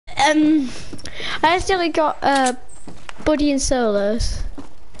I accidentally got Buddy and Solos.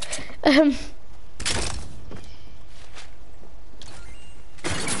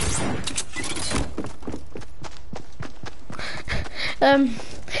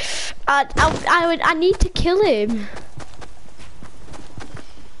 I need to kill him.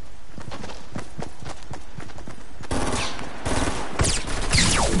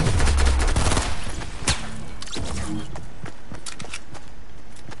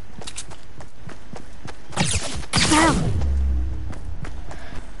 Ow.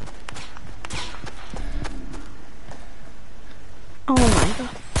 Oh my god.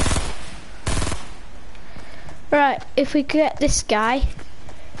 Right, if we get this guy,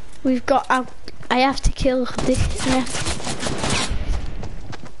 we've got. I have to kill this.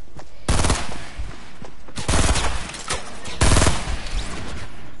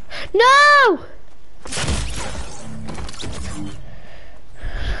 No!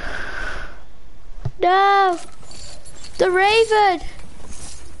 No! The Raven!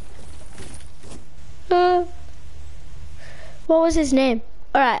 What was his name?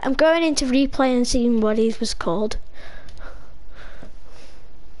 Alright, I'm going into replay and seeing what he was called.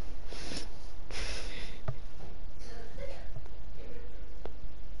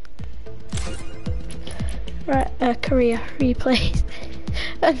 Right, career replays.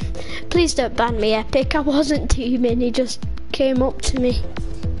 Please don't ban me, Epic. I wasn't teaming, he just came up to me.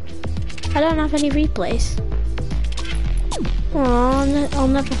 I don't have any replays. Oh, I'll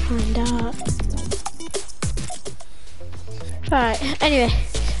never find out. Alright, anyway.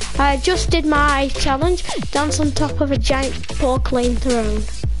 I just did my challenge. Dance on top of a giant porcelain throne.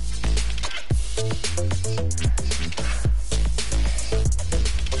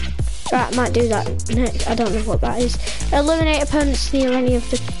 Right, I might do that next. I don't know what that is. Eliminate opponents near any of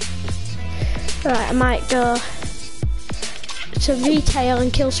the... Right, I might go to retail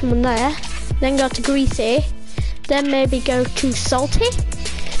and kill someone there. Then go to greasy. Then maybe go to salty.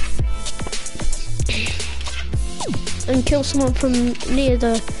 And kill someone from near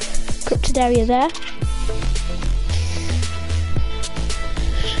the corrupted area there.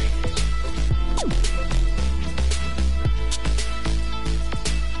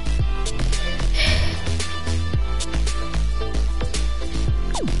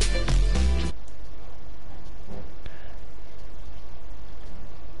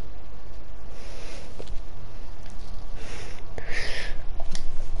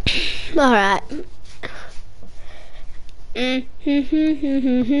 All right.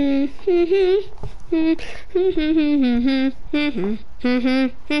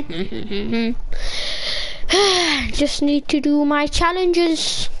 Just need to do my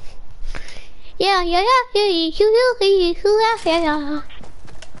challenges. Yeah.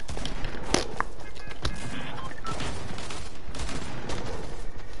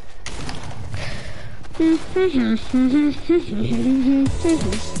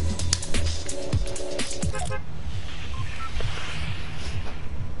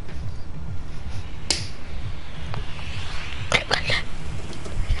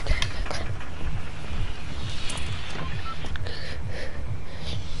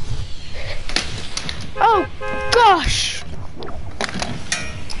 Oh gosh!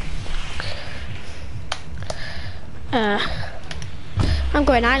 I'm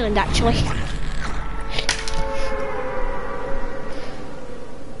going island actually.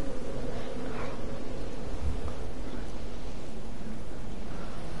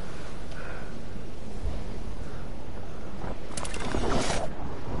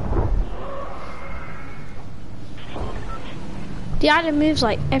 The island moves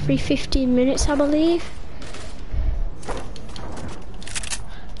like every 15 minutes, I believe.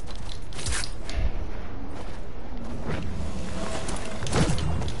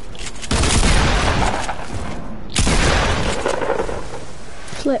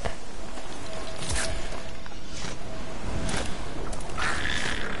 Flip.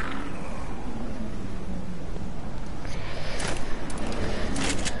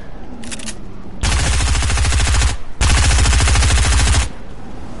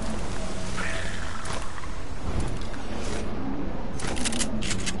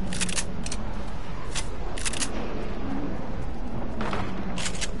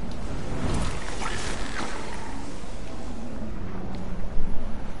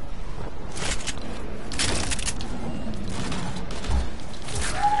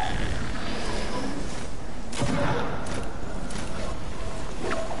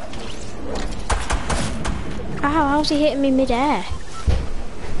 Ow, how's he hitting me mid-air?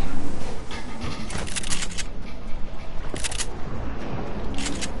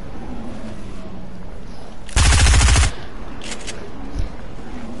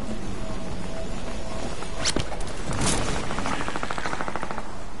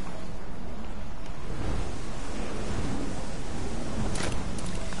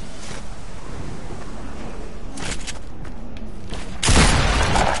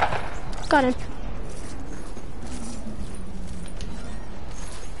 Got him.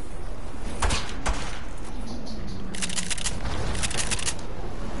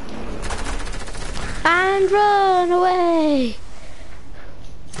 And run away.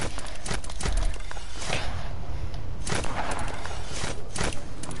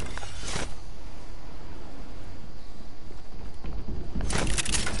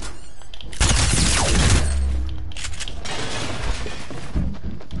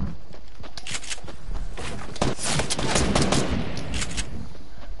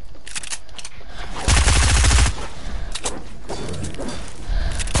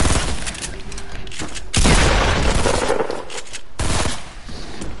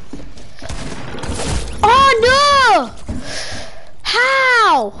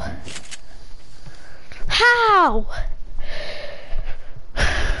 How?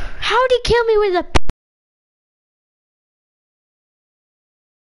 How'd he kill me with a...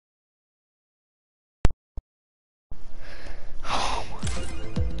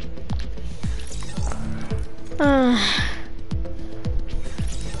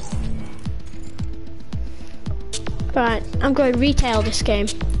 Right, I'm going to retail this game.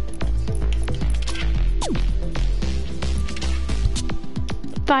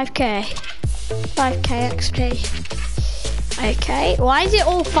 5k. 5k XP. Okay, why is it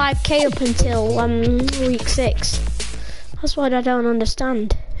all 5k up until week 6? That's what I don't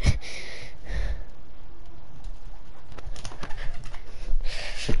understand.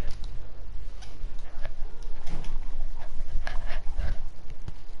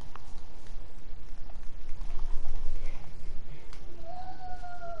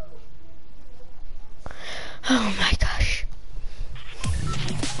 Oh my gosh.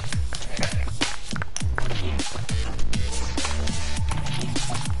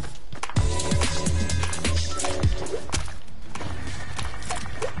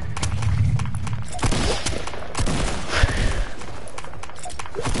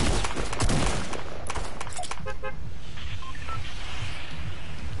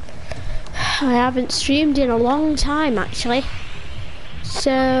 I haven't streamed in a long time actually.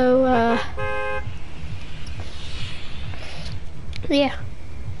 So yeah.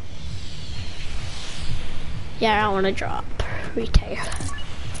 Yeah, I want to drop retail.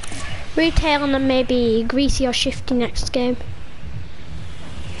 Retail and then maybe greasy or shifty next game.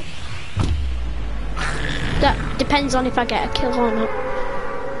 That depends on if I get a kill or not.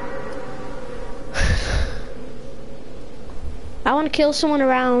 I want to kill someone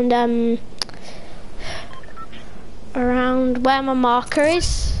around where my marker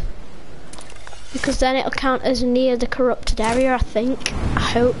is, because then it'll count as near the corrupted area, I think. I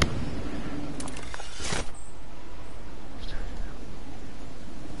hope.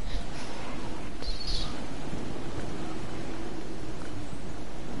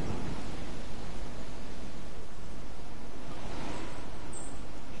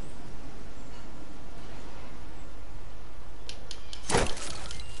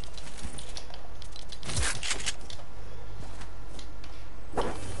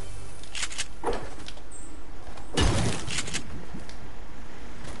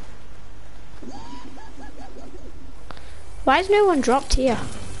 Why has no one dropped here?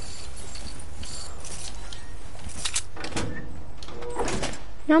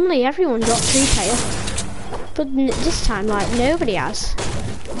 Normally everyone drops retail, but this time like nobody has.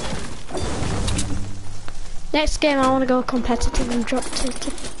 Next game I want to go competitive and drop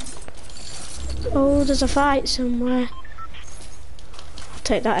it. Oh, there's a fight somewhere. I'll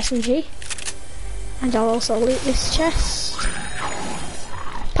take that SMG. And I'll also loot this chest.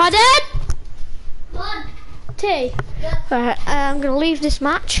 Pardon? T. Right, I'm gonna leave this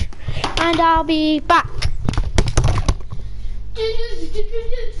match and I'll be back.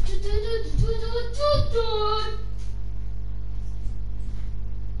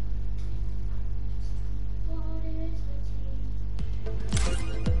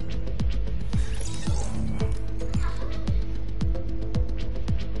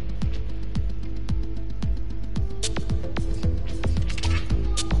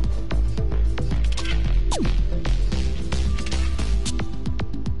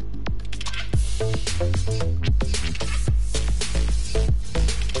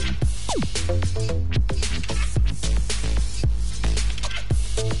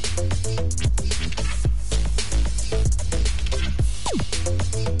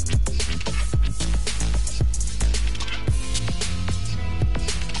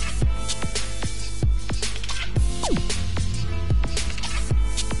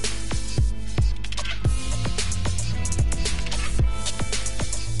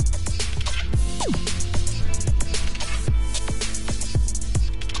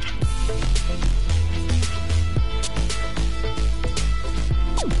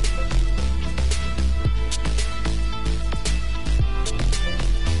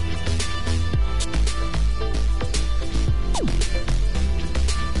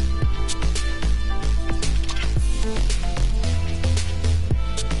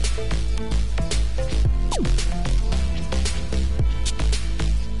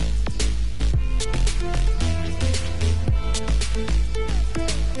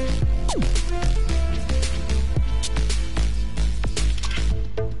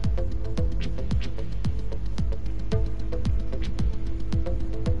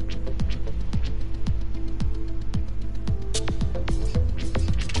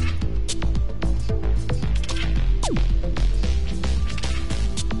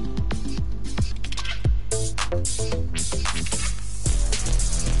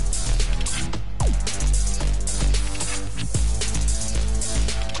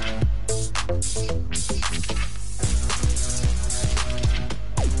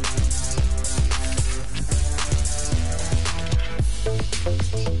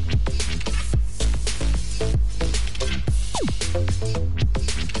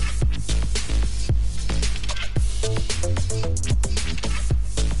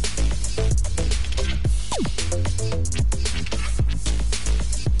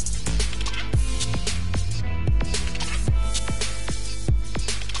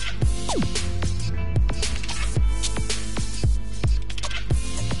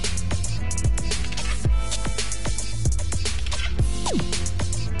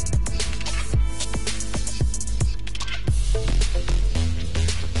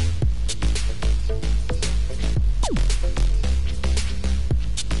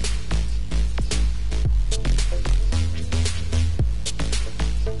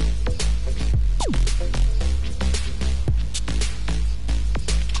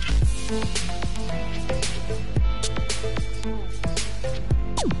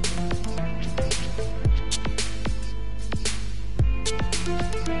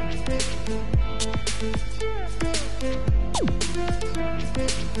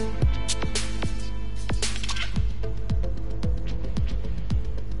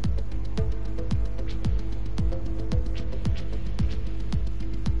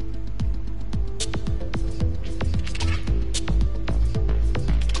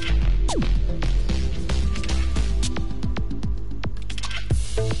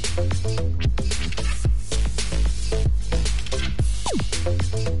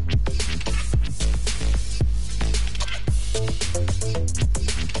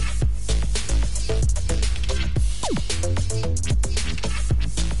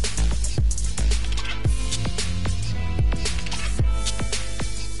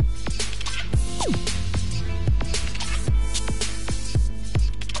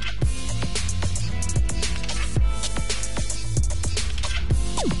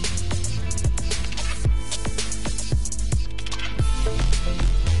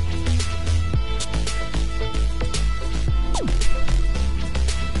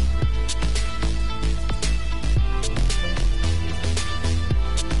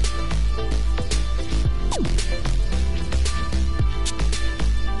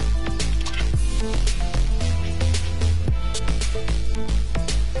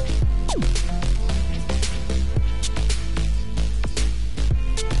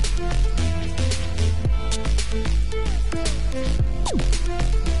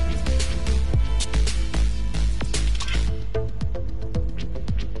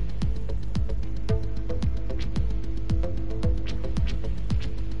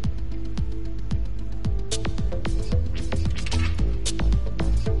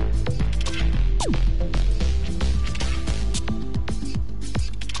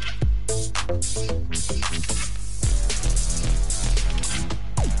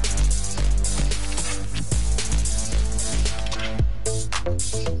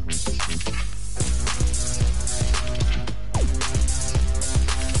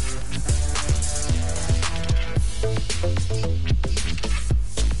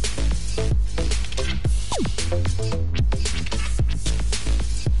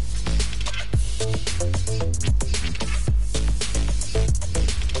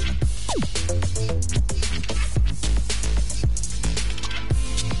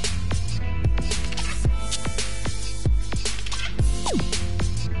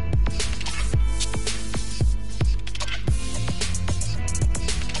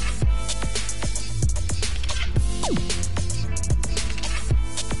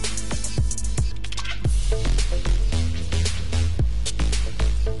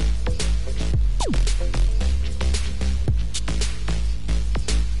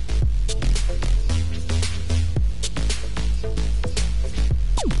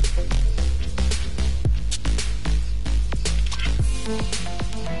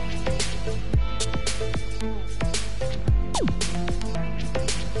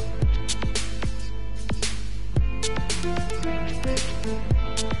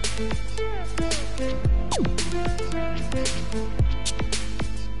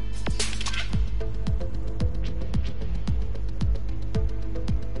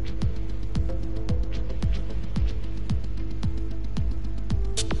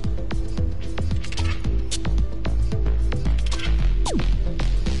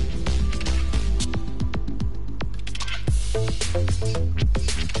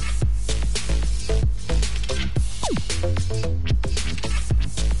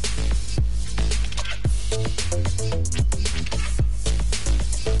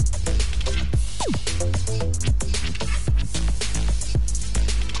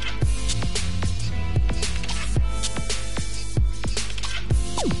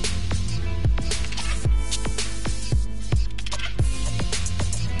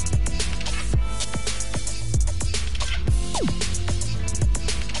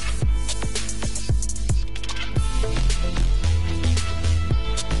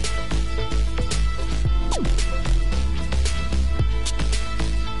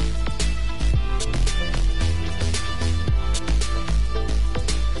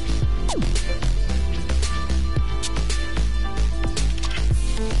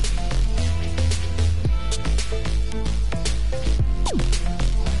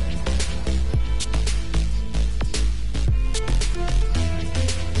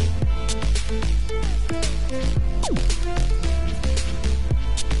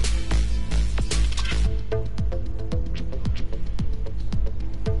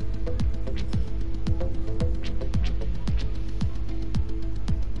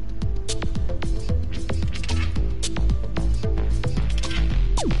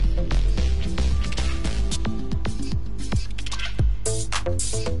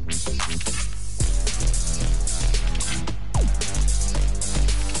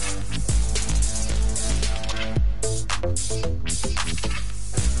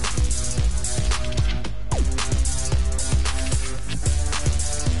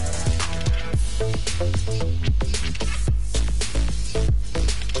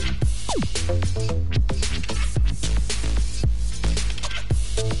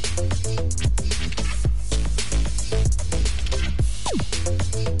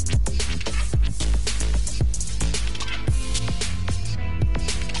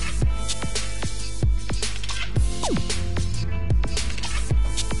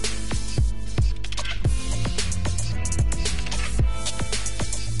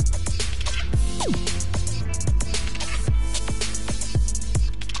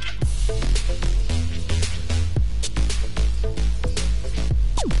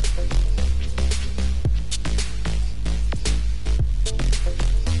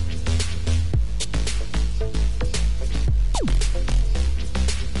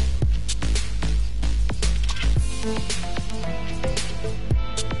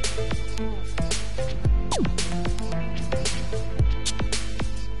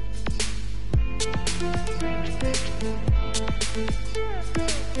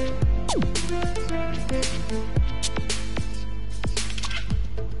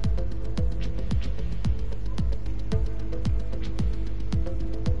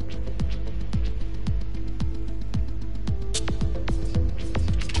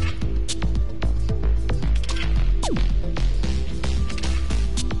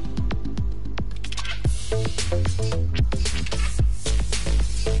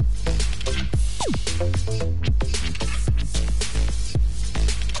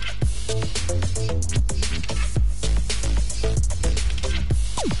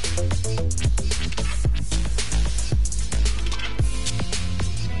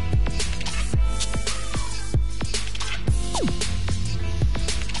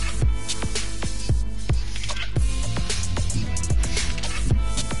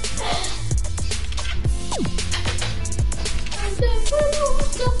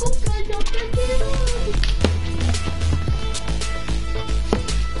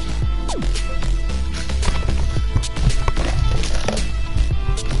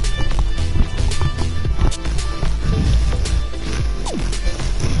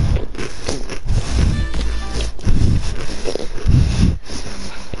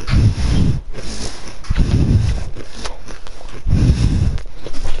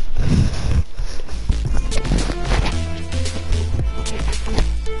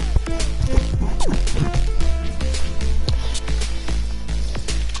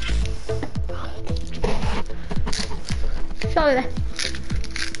 Sorry.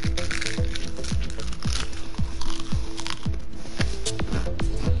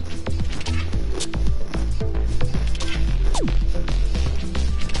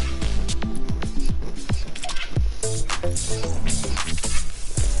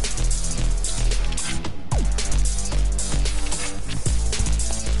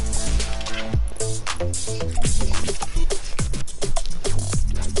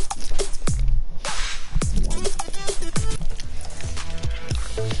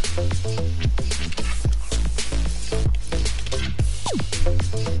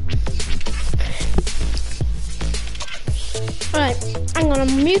 Right, hang on,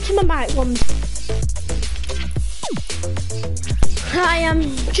 I'm muting my mic one. I am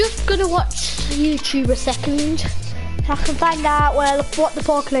just gonna watch YouTube a second so I can find out what the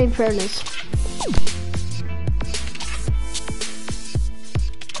Park Lane Throne is.